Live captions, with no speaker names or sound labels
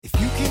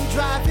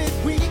drive it,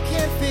 we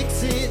can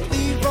fix it.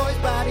 Leroy's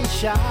Body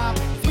Shop.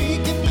 We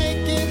can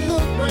make it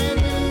look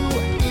brand new.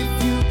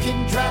 If you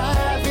can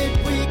drive it,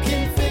 we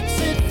can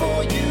fix it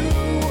for you.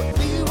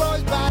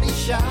 Leroy's Body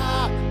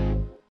Shop.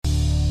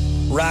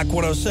 Rock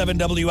 107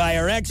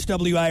 WIRX,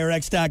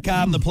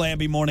 WIRX.com, the Plan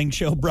B Morning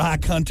Show.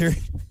 Brock Hunter.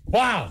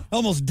 Wow.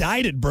 Almost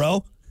died it,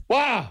 bro.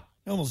 Wow.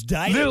 Almost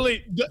died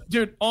Literally,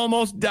 dude,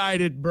 almost died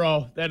it,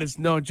 bro. That is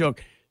no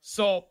joke.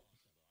 So, all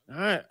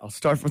right, I'll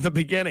start from the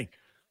beginning.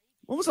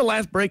 When was the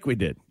last break we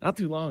did? Not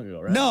too long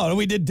ago, right? No,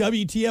 we did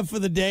WTF for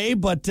the day,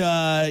 but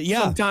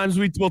yeah. Sometimes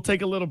we'll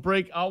take a little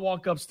break. I'll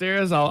walk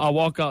upstairs. I'll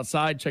walk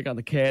outside, check on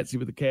the cat, see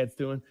what the cat's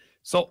doing.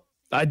 So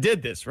I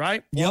did this,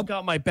 right? Yep. Walk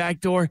out my back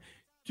door.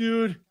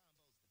 Dude,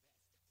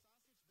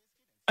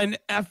 an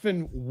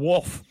effing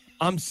wolf.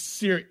 I'm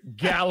serious,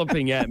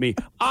 galloping at me.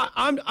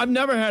 I've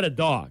never had a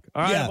dog.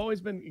 All right, Yeah. I've always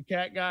been a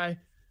cat guy.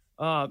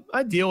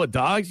 I deal with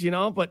dogs,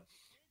 but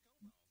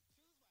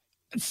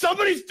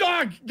somebody's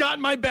dog got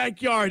in my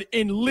backyard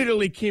and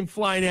literally came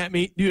flying at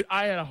me. Dude,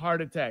 I had a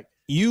heart attack.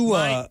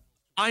 I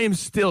am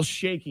still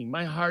shaking.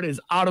 My heart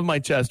is out of my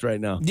chest right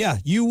now. Yeah,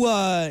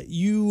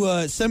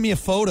 you send me a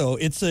photo.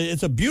 It's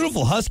a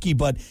beautiful husky,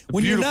 but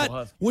when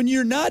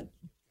you're not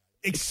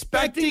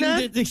expecting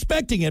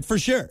it for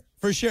sure.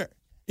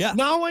 Yeah.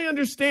 Now I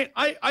understand.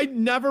 I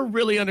never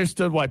really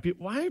understood why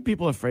are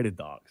people afraid of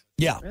dogs?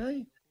 Yeah.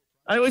 Really?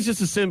 I always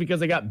just assumed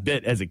because I got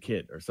bit as a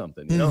kid or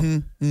something, you know?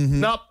 Mm-hmm.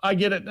 Nope, I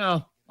get it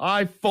now.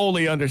 I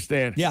fully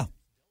understand. Yeah.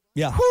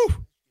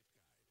 Whew.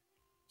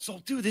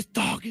 So, dude, this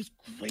dog is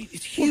great.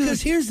 It's huge. Well,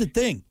 because here's the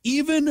thing.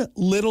 Even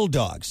little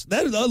dogs,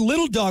 a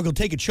little dog will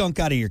take a chunk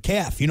out of your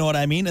calf. You know what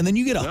I mean? And then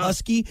you get a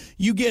husky,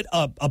 you get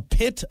a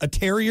pit, a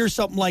terrier,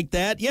 something like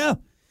that. Yeah.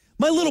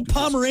 My little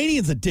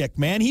Pomeranian's a dick,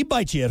 man. He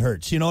bites you, it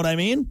hurts. You know what I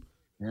mean?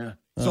 Yeah.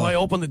 So I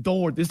open the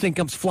door. This thing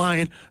comes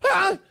flying.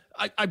 Ah!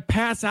 I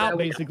pass out,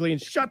 basically,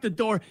 and shut the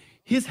door.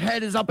 His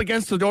head is up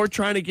against the door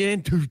trying to get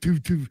in,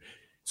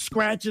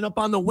 scratching up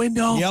on the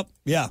window. Yep.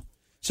 Yeah.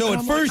 So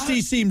at first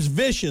he seems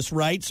vicious,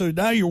 right? So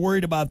now you're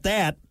worried about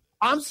that.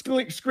 I'm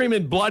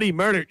screaming bloody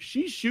murder.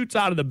 She shoots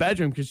out of the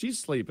bedroom because she's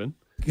sleeping.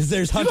 Because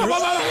there's Hunter. I'm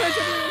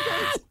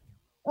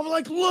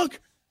like,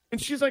 look.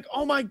 And she's like,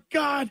 oh, my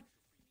God.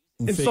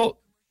 And so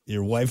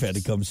your wife had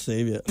to come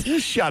save you.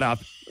 Just shut up.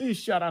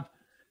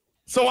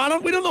 So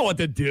we don't know what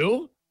to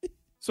do.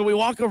 So we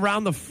walk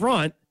around the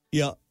front.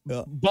 Yeah.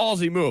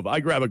 Ballsy move. I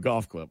grab a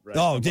golf club. Right?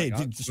 Oh,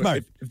 dude,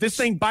 smart. If this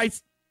thing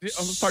bites, I'm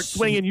going to start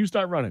swinging. You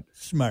start running.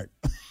 Smart.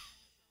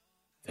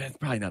 That's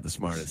probably not the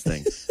smartest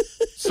thing.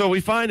 So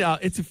we find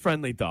out it's a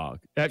friendly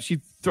dog.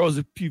 She throws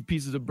a few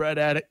pieces of bread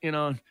at it,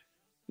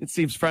 It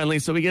seems friendly.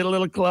 So we get a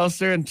little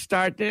closer and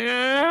start.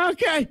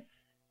 Okay.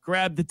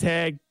 Grab the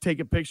tag,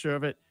 take a picture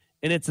of it,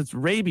 and it's its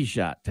rabies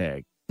shot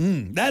tag.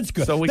 That's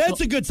good.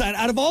 That's a good sign.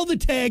 Out of all the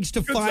tags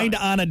to find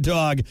on a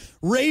dog,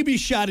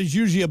 rabies shot is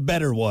usually a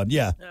better one.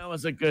 Yeah. That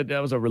was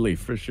a relief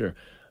for sure.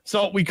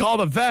 So we call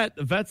the vet.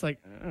 The vet's like,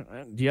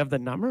 do you have the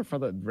number for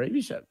the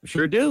rabies shot?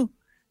 Sure do.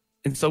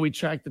 And so we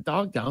track the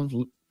dog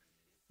down,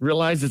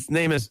 realize its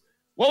name is,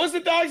 what was the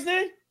dog's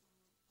name?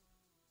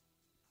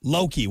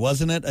 Loki,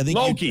 wasn't it? I think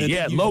Loki,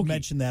 you Loki.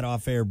 mentioned that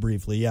off air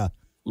briefly, yeah.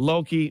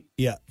 Loki.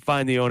 Yeah.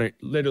 Find the owner.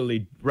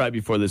 Literally right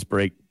before this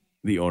break,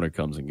 the owner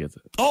comes and gets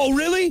it. Oh,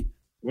 really?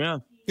 Yeah.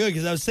 Good,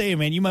 because I was saying,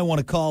 man, you might want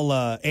to call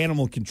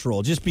animal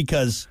control just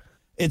because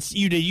it's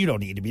you don't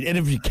need to be. And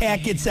if your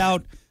cat gets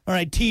out, all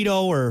right,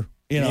 Tito or,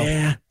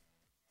 Yeah.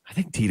 I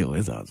think Tito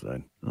is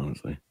outside,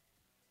 honestly.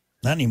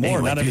 Not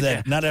anymore.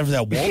 Anyway, not after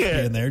that wolf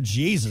in there.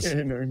 Jesus.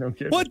 No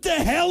kidding. What the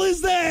hell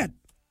is that?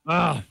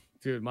 Ah,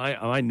 dude,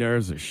 my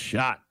nerves are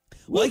shot.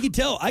 Well, I could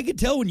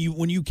tell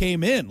when you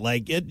came in,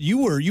 like you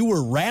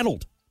were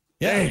rattled.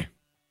 Yeah. Hey.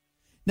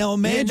 Now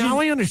imagine. Now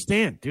I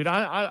understand, dude.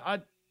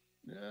 I'm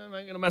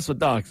not gonna mess with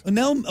dogs.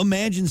 Now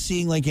imagine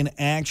seeing like an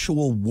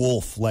actual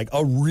wolf, like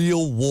a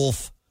real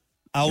wolf,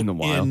 out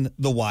in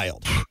the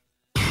wild.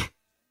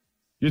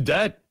 You're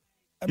dead.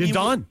 You're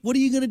done. What are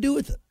you gonna do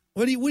with it?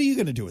 What are you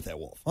gonna do with that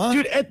wolf, huh?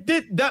 Dude?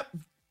 That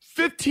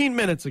 15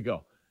 minutes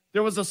ago,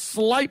 there was a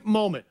slight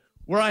moment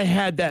where I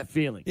had that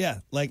feeling. Yeah,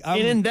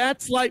 and in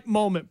that slight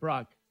moment,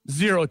 Brock,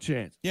 zero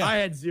chance. Yeah. I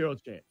had zero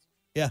chance.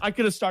 Yeah, I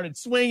could have started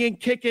swinging,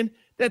 kicking.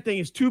 That thing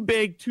is too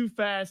big, too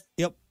fast.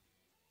 Yep.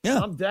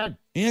 Yeah, I'm dead.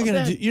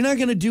 You're not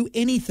gonna do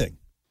anything.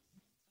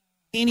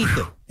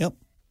 Anything. Yep.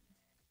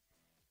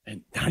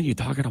 And now you're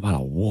talking about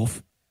a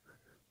wolf.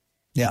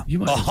 Yeah,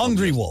 a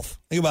hungry wolf.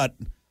 Think about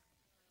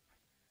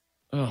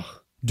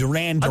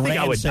Duran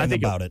saying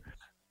about it.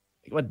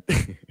 I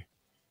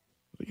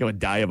think I would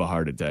die of a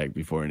heart attack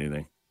before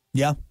anything.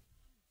 Yeah.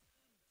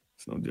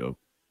 It's no joke.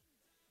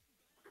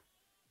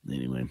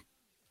 Anyway.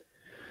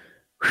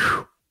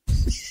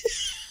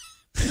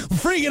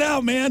 Freaking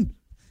out, man.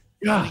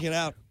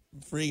 Yeah.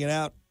 Freaking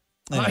out.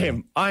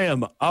 Anyway. I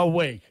am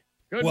awake.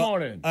 Good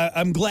morning.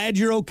 I'm glad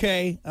you're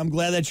okay. I'm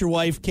glad that your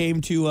wife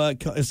came to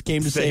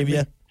save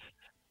you.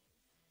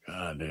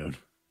 God, dude.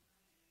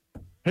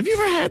 Have you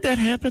ever had that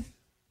happen?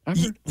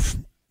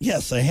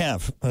 Yes, I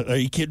have. Are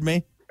you kidding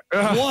me?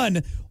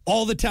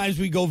 all the times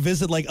we go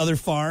visit like other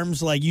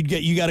farms, like you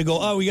got to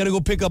go, we got to go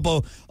pick up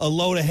a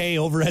load of hay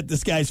over at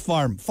this guy's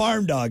farm.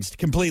 Farm dogs,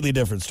 completely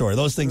different story.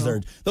 Those things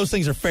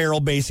are feral,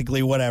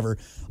 basically, whatever.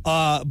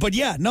 But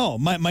yeah, no,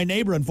 my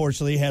neighbor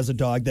unfortunately has a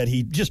dog that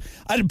he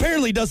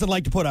apparently doesn't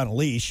like to put on a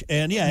leash.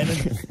 And yeah,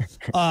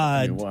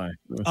 Why?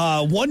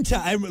 One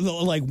time,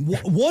 like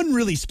one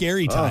really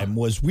scary time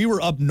was we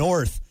were up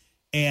north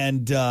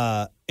and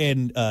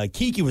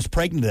Kiki was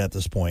pregnant at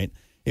this point.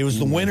 It was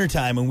the winter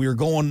time, and we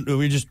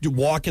were just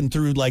walking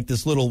through like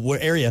this little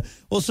area.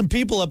 Well, some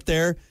people up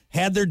there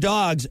had their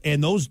dogs,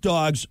 and those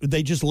dogs,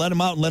 they just let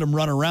them out and let them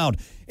run around.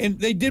 And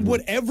they did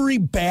what every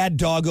bad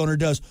dog owner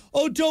does.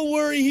 Oh, don't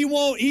worry, he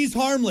won't. He's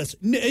harmless.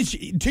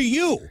 To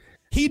you.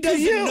 He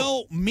doesn't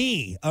know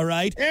me, all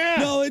right? Yeah.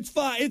 No, it's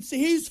fine.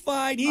 He's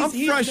fine.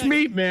 He's fresh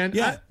meat, man.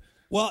 Yeah.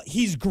 Well,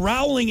 he's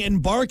growling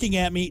and barking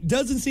at me.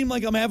 Doesn't seem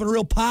like I'm having a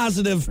real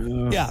positive.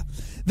 Yeah.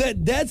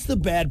 That's the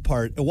bad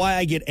part. Why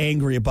I get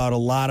angry about a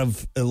lot.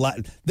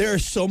 There are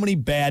so many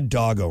bad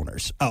dog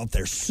owners out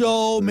there.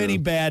 So many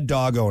bad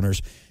dog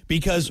owners,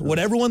 because what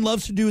everyone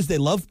loves to do is they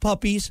love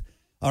puppies,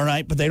 all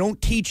right, but they don't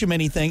teach them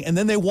anything, and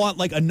then they want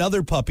like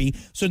another puppy.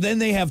 So then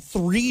they have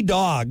 3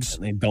 dogs,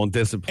 and they don't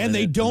discipline, and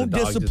they don't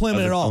discipline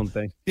it at all.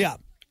 Yeah.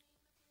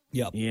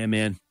 Yep. Yeah,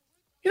 man.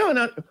 You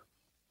know,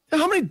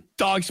 how many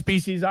dog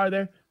species are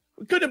there?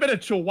 It could have been a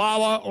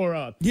Chihuahua or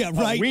a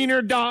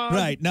wiener dog.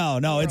 Right.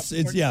 No, it's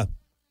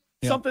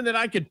something that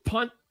I could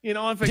punt,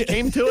 if it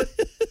came to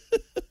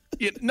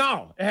it.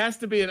 No, it has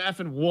to be an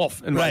effing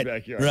wolf in my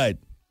backyard. Right.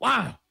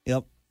 Wow.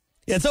 Yep.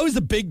 Yeah, it's always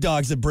the big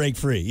dogs that break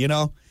free,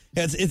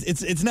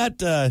 It's not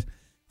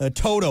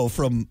Toto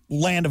from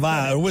Land of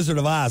Oz or Wizard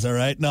of Oz, all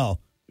right? No.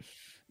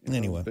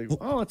 Anyway.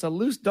 It's a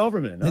loose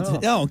Doberman.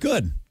 Oh,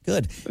 good.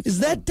 Is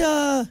that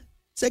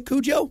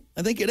Cujo?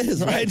 I think it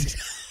is, right?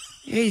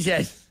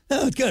 Jesus.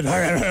 Oh, it's good.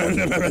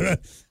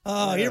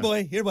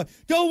 Here, boy.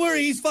 Don't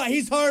worry, he's fine.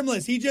 He's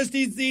harmless.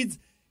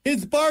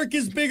 His bark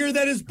is bigger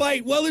than his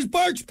bite. Well, his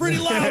bark's pretty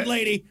loud,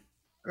 lady.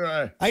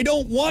 Right. I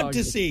don't want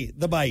to see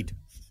the bite.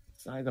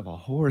 Size of a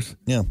horse.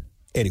 Yeah.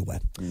 Anyway.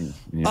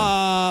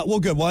 Yeah. Well,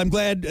 good. Well, I'm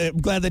glad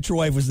that your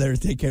wife was there to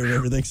take care of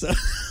everything. So.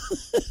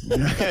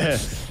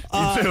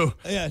 You too.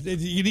 Yeah.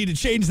 You need to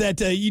change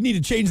that. You need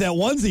to change that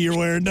onesie you're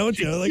wearing, don't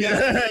you? Like,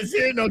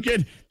 no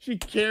kid. She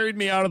carried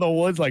me out of the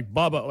woods like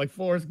Bubba, like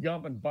Forrest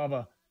Gump and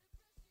Bubba.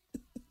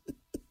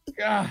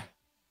 God.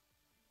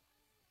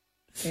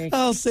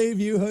 I'll save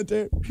you,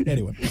 Hunter.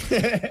 Anyway,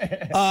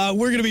 we're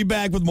going to be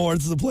back with more.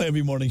 This is the Plan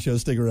B Morning Show.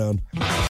 Stick around.